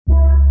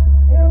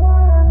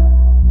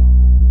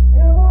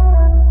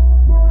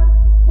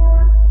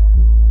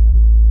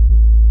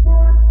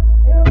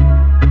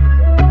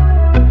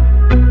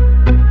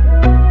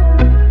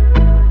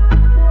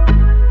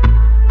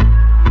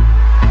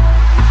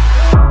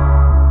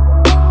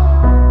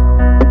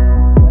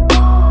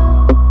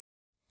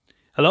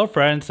Hello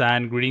friends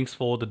and greetings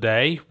for the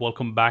day.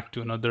 Welcome back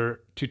to another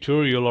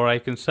tutorial, or I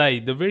can say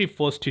the very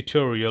first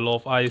tutorial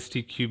of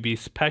ISTQB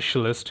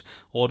Specialist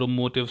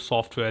Automotive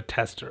Software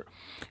Tester.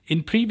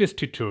 In previous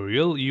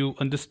tutorial, you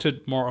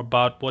understood more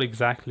about what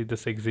exactly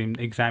this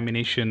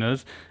examination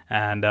is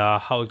and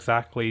how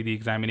exactly the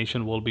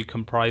examination will be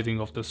comprising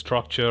of the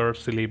structure,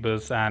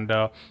 syllabus, and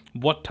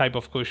what type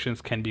of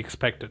questions can be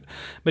expected.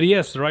 But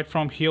yes, right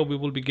from here we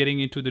will be getting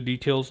into the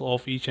details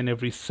of each and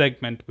every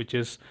segment which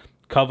is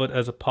covered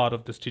as a part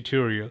of this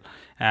tutorial,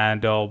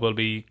 and we'll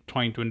be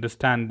trying to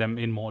understand them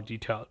in more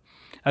detail.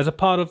 As a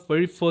part of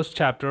very first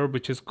chapter,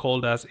 which is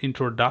called as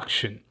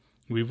Introduction,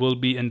 we will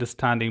be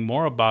understanding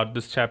more about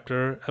this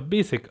chapter, a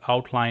basic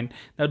outline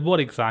that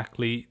what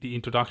exactly the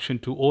introduction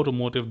to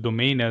automotive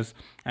domain is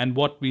and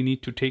what we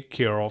need to take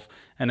care of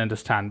and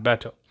understand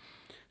better.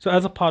 So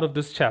as a part of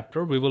this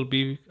chapter, we will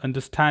be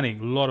understanding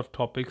a lot of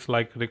topics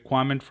like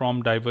requirement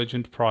from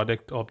divergent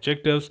product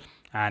objectives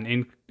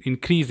and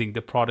increasing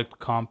the product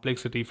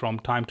complexity from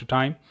time to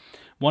time.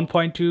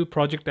 1.2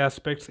 project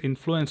aspects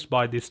influenced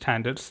by these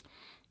standards.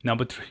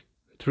 Number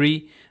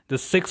three, the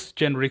 6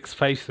 generic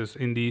phases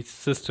in the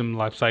system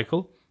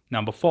lifecycle.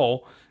 Number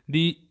 4,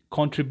 the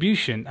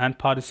contribution and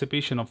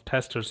participation of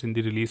testers in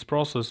the release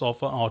process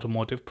of an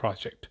automotive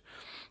project.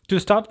 To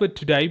start with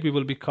today, we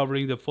will be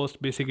covering the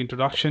first basic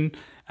introduction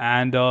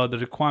and the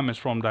requirements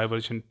from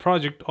divergent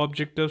project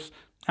objectives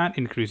and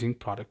increasing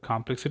product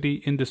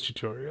complexity in this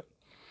tutorial.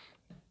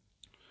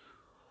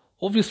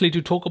 Obviously,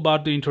 to talk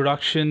about the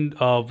introduction,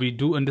 we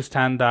do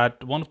understand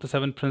that one of the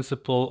 7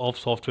 principles of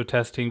software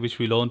testing which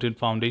we learned in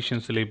foundation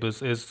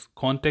syllabus is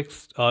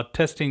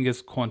testing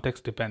is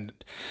context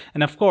dependent.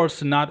 And of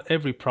course, not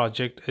every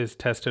project is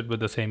tested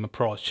with the same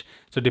approach.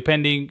 So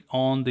depending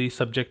on the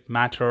subject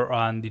matter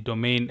and the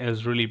domain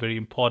is really very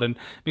important,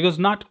 because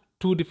not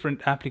 2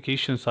 different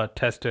applications are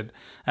tested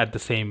at the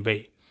same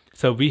way.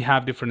 So we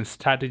have different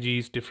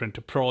strategies, different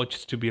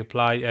approaches to be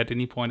applied at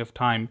any point of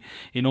time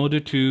in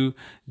order to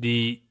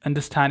the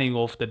understanding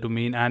of the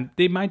domain, and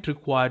they might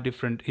require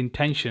different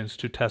intentions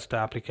to test the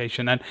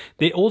application, and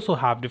they also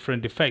have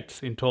different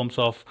effects in terms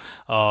of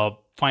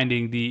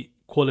finding the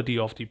quality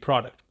of the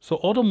product. So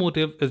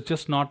automotive is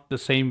just not the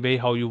same way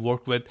how you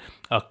work with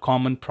a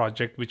common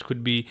project, which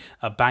could be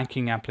a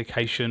banking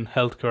application,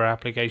 healthcare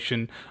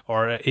application,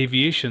 or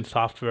aviation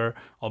software,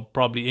 or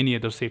probably any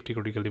other safety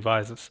critical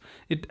devices.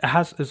 It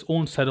has its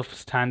own set of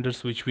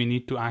standards which we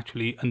need to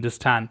actually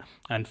understand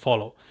and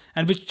follow,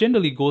 and which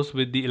generally goes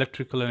with the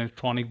electrical and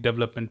electronic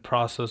development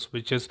process,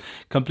 which is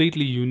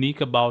completely unique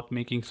about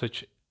making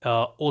such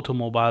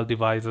automobile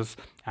devices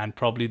and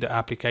probably the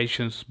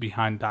applications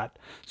behind that.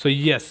 So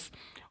yes,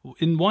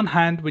 in one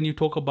hand, when you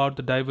talk about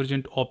the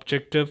divergent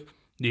objective,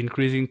 the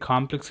increasing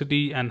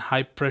complexity and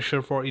high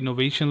pressure for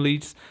innovation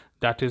leads,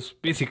 that is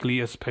basically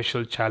a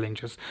special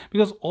challenges,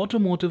 because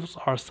automotives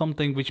are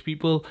something which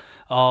people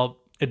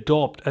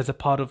adopt as a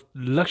part of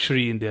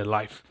luxury in their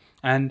life,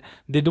 and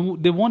they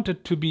want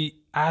it to be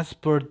as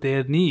per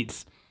their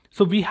needs.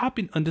 So we have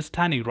been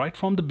understanding right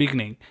from the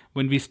beginning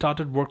when we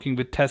started working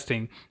with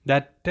testing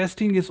that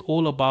testing is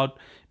all about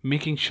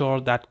making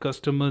sure that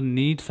customer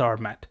needs are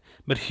met.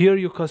 But here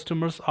your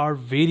customers are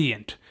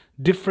variant,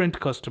 different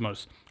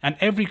customers, and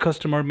every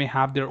customer may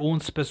have their own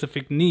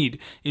specific need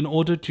in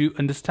order to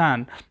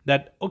understand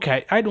that,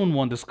 okay, I don't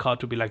want this car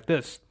to be like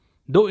this.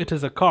 Though it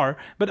is a car,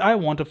 but I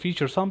want to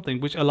feature something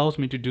which allows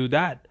me to do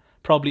that.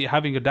 Probably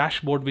having a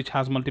dashboard which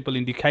has multiple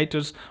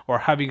indicators, or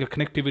having a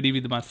connectivity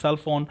with my cell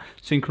phone,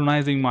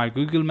 synchronizing my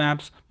Google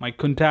Maps, my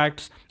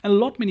contacts, and a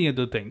lot many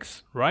other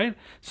things, right?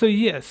 So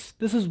yes,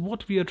 this is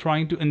what we are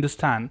trying to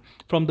understand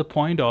from the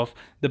point of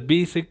the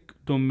basic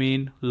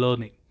domain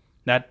learning,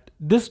 that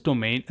this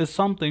domain is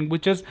something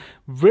which is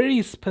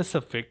very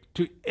specific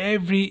to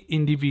every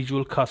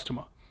individual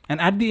customer. And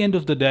at the end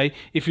of the day,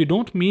 if you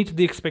don't meet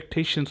the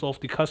expectations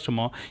of the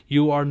customer,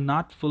 you are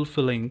not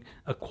fulfilling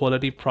a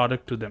quality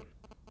product to them.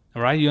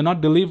 All right, you're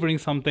not delivering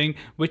something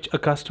which a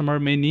customer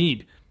may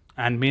need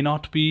and may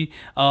not be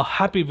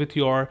happy with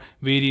your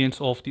variants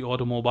of the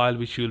automobile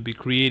which you'll be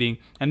creating,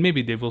 and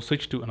maybe they will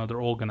switch to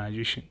another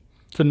organization.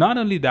 So not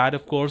only that,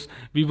 of course,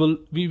 we will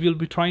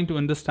be trying to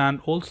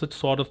understand all such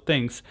sort of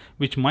things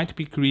which might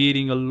be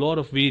creating a lot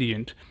of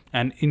variant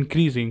and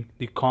increasing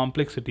the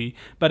complexity,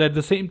 but at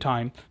the same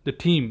time the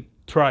team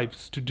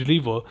strives to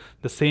deliver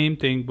the same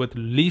thing with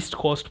least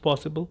cost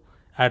possible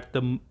at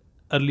the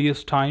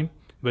earliest time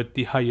with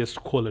the highest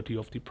quality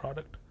of the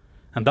product.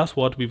 And that's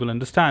what we will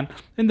understand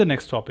in the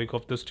next topic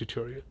of this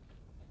tutorial.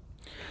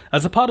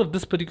 As a part of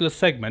this particular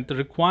segment, the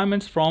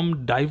requirements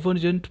from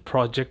divergent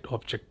project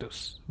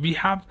objectives. We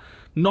have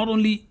not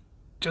only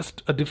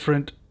just a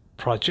different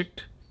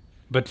project,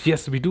 but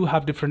yes, we do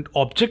have different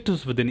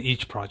objectives within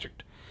each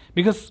project,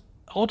 because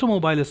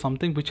automobile is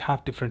something which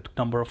have different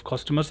number of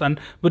customers and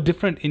with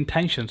different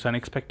intentions and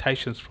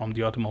expectations from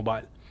the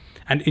automobile,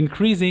 and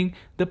increasing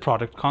the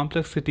product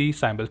complexity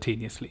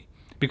simultaneously.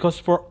 Because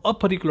for a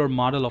particular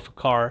model of a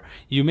car,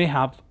 you may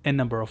have a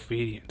number of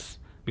variants,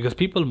 because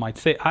people might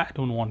say, I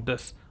don't want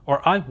this,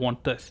 or I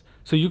want this.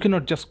 So you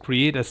cannot just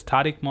create a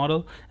static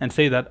model and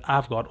say that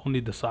I've got only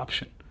this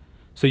option.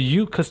 So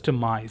you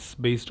customize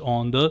based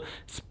on the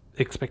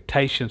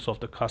expectations of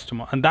the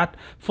customer, and that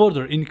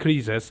further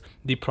increases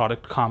the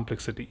product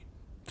complexity.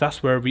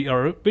 That's where we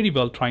are very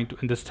well trying to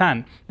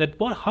understand that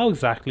how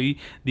exactly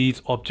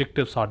these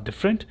objectives are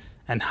different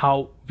and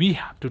how we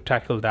have to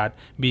tackle that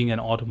being an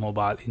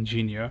automobile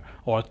engineer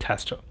or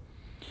tester.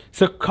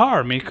 So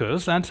car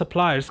makers and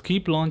suppliers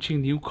keep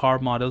launching new car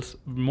models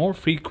more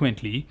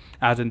frequently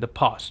as in the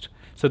past.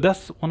 So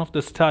that's one of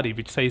the study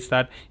which says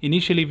that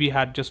initially we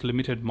had just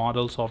limited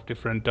models of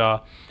different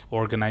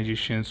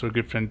organizations or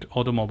different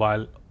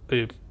automobile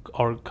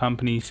or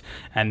companies,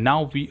 and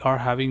now we are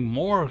having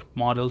more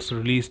models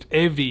released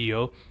every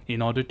year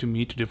in order to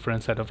meet a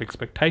different set of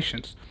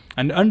expectations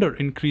and under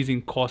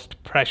increasing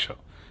cost pressure.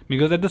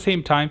 Because at the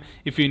same time,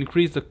 if you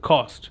increase the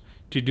cost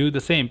to do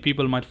the same,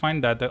 people might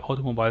find that the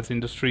automobiles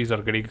industries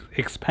are getting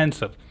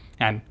expensive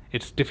and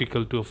it's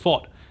difficult to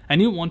afford.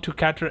 And you want to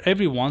cater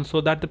everyone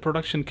so that the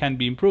production can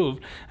be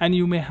improved and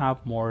you may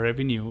have more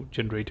revenue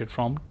generated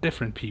from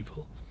different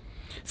people.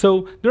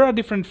 So there are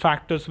different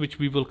factors which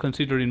we will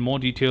consider in more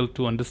detail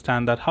to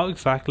understand that how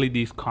exactly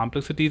these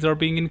complexities are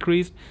being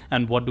increased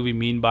and what do we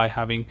mean by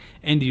having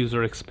end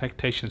user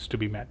expectations to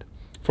be met.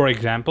 For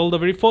example, the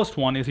very first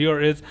one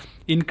is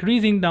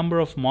increasing number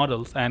of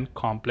models and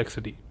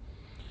complexity.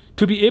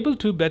 To be able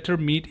to better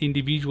meet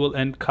individual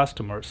end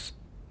customers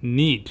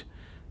need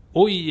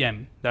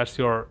OEM, that's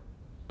your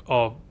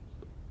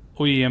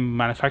OEM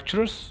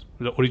manufacturers,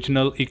 the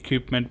original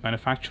equipment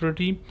manufacturer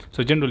team.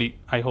 So generally,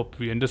 I hope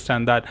we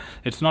understand that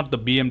it's not the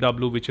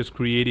BMW which is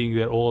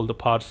creating all the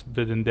parts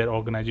within their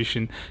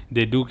organization.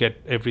 They do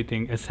get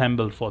everything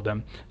assembled for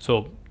them.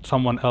 So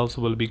someone else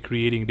will be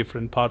creating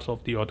different parts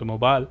of the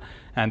automobile,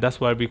 and that's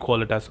why we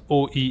call it as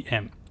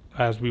OEM,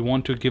 as we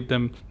want to give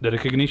them the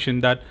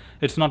recognition that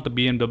it's not the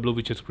BMW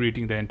which is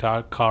creating the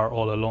entire car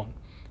all alone.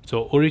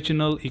 So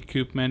original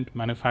equipment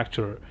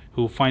manufacturer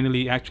who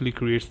finally actually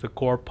creates the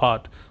core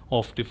part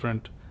of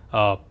different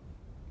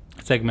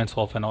segments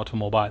of an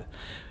automobile.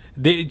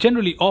 They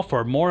generally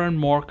offer more and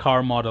more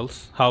car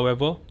models.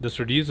 However, this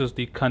reduces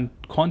the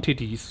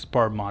quantities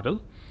per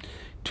model.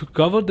 To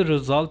cover the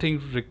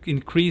resulting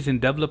increase in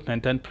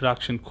development and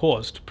production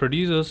cost,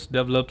 producers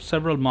develop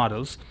several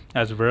models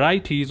as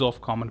varieties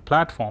of common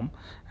platform,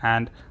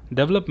 and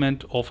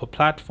development of a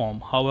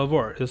platform,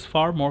 however, is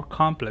far more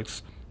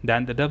complex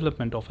than the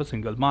development of a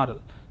single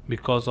model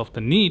because of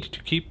the need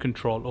to keep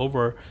control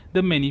over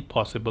the many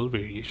possible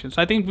variations.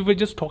 I think we were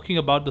just talking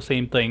about the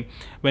same thing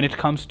when it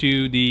comes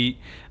to the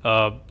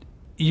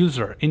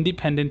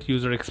independent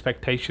user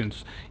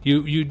expectations.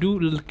 You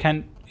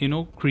can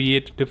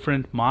create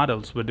different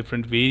models with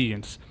different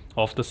variants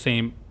of the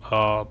same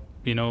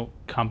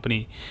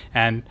company,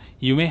 and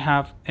you may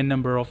have a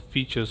number of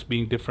features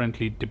being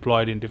differently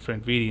deployed in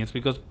different variants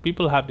because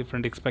people have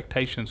different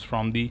expectations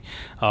from the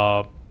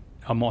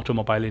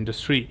automobile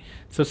industry.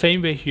 So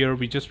same way here,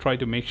 we just try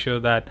to make sure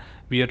that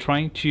we are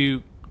trying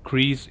to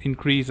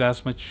increase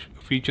as much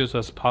features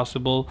as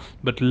possible,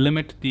 but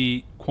limit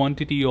the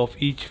quantity of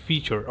each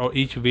feature or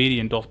each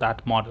variant of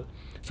that model.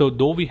 So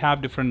though we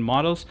have different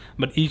models,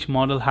 but each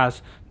model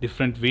has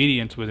different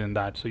variants within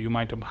that. So you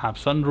might have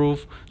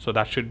sunroof, so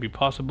that should be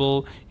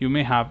possible. You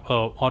may have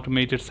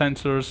automated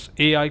sensors.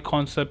 AI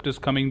concept is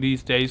coming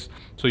these days,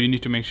 so you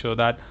need to make sure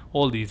that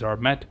all these are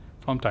met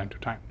from time to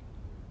time.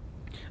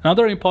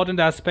 Another important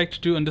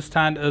aspect to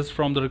understand is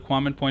from the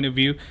requirement point of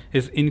view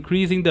is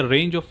increasing the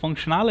range of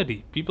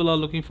functionality. People are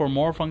looking for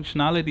more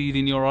functionalities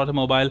in your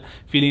automobile,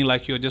 feeling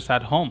like you're just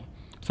at home.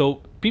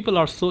 So people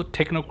are so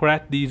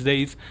technocrat these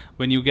days.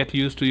 When you get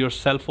used to your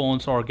cell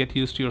phones or get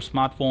used to your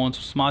smartphones,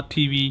 smart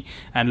TV,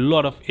 and a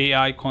lot of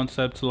AI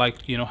concepts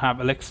like have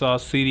Alexa,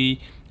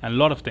 Siri, and a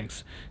lot of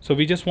things. So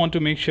we just want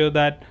to make sure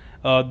that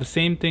the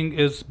same thing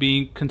is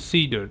being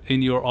considered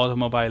in your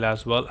automobile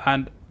as well,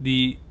 and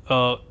the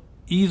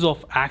ease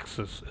of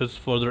access is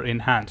further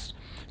enhanced.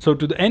 So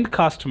to the end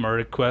customer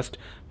request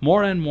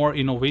more and more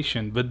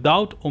innovation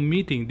without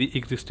omitting the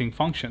existing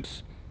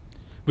functions,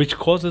 which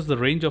causes the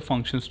range of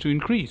functions to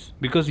increase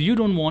because you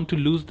don't want to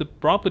lose the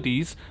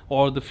properties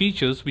or the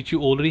features which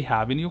you already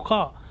have in your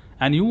car,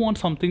 and you want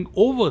something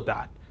over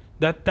that.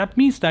 That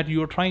means that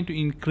you are trying to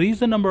increase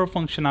the number of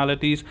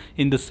functionalities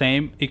in the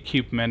same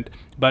equipment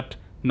but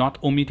not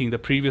omitting the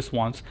previous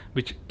ones,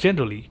 which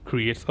generally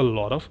creates a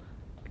lot of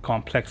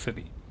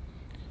complexity.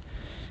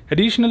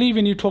 Additionally,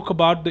 when you talk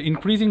about the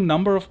increasing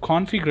number of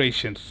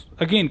configurations,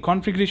 again,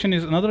 configuration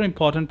is another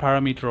important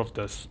parameter of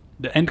this.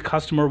 The end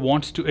customer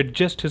wants to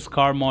adjust his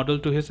car model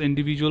to his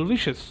individual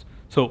wishes.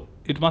 So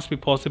it must be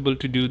possible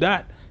to do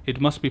that.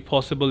 It must be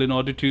possible in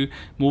order to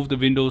move the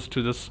windows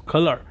to this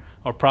color,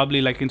 or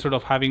probably like instead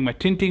of having my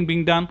tinting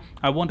being done,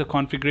 I want a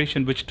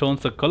configuration which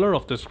turns the color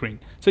of the screen.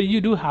 So you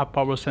do have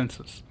power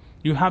sensors.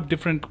 You have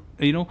different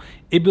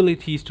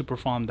abilities to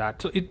perform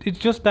that. So it's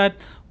just that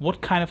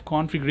what kind of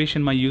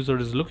configuration my user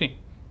is looking.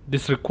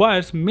 This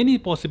requires many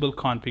possible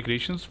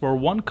configurations for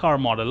one car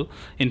model,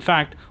 in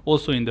fact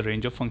also in the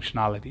range of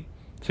functionality.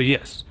 So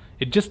yes,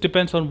 It just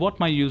depends on what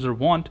my user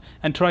want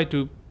and try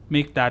to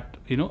make that,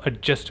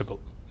 adjustable.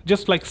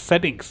 Just like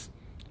settings.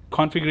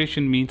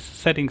 Configuration means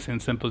settings in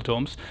simple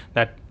terms,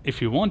 that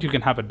if you want, you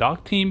can have a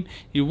dark theme,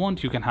 you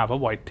can have a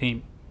white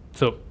theme.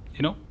 So,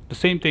 the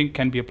same thing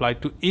can be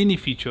applied to any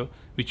feature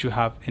which you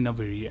have in a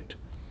variant.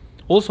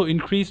 Also,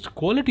 increased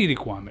quality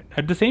requirement.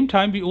 At the same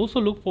time, we also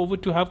look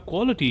forward to have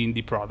quality in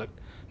the product.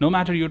 No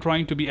matter you're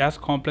trying to be as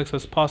complex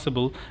as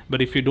possible,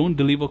 but if you don't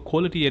deliver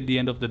quality at the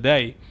end of the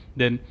day,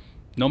 then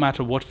no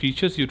matter what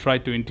features you try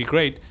to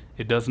integrate,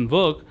 it doesn't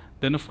work,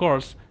 then of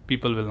course,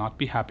 people will not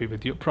be happy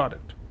with your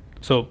product.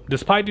 So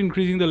despite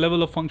increasing the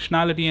level of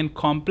functionality and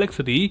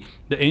complexity,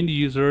 the end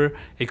user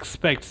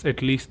expects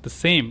at least the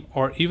same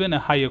or even a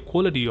higher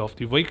quality of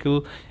the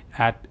vehicle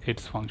at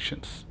its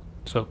functions.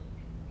 So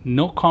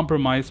no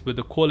compromise with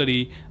the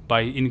quality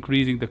by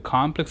increasing the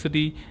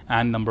complexity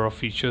and number of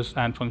features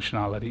and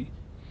functionality.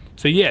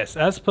 So yes,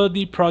 as per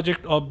the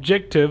project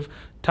objective,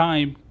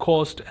 time,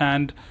 cost,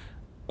 and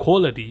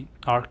quality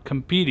are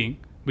competing,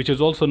 which is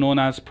also known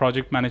as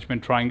project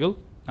management triangle.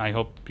 I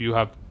hope you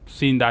have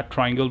seen that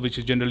triangle, which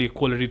is generally a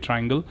quality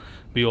triangle.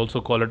 We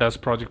also call it as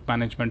project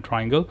management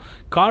triangle.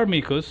 Car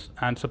makers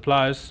and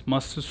suppliers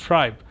must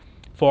strive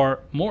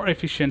for more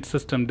efficient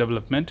system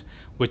development,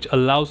 which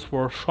allows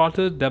for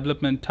shorter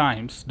development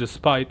times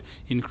despite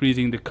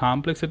increasing the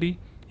complexity,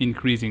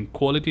 increasing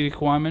quality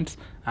requirements,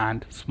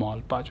 and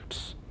small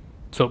budgets.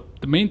 So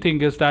the main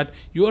thing is that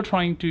you are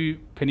trying to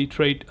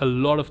penetrate a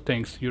lot of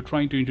things. You're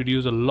trying to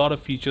introduce a lot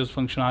of features,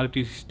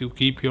 functionalities to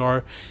keep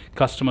your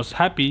customers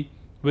happy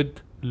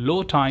with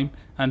low time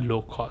and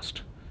low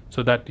cost,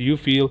 so that you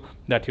feel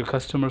that your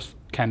customers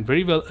can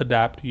very well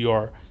adapt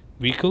your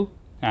vehicle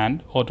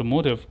and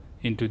automotive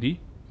into the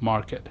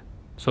market.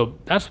 So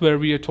that's where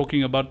we are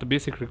talking about the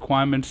basic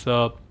requirements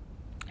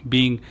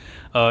being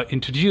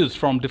introduced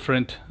from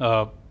different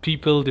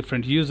people,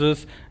 different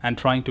users, and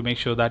trying to make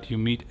sure that you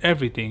meet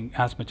everything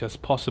as much as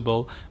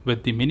possible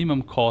with the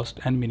minimum cost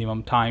and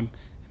minimum time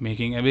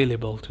making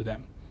available to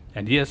them.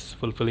 And yes,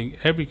 fulfilling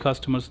every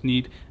customer's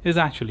need is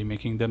actually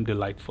making them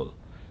delightful.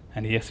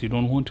 And yes, you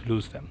don't want to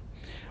lose them.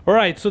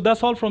 Alright, so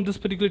that's all from this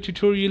particular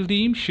tutorial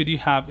team. Should you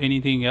have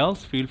anything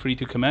else, feel free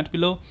to comment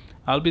below.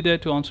 I'll be there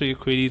to answer your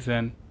queries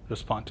and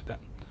respond to them.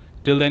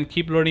 Till then,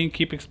 keep learning,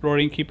 keep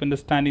exploring, keep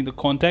understanding the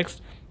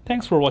context.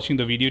 Thanks for watching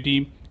the video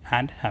team,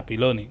 and happy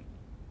learning.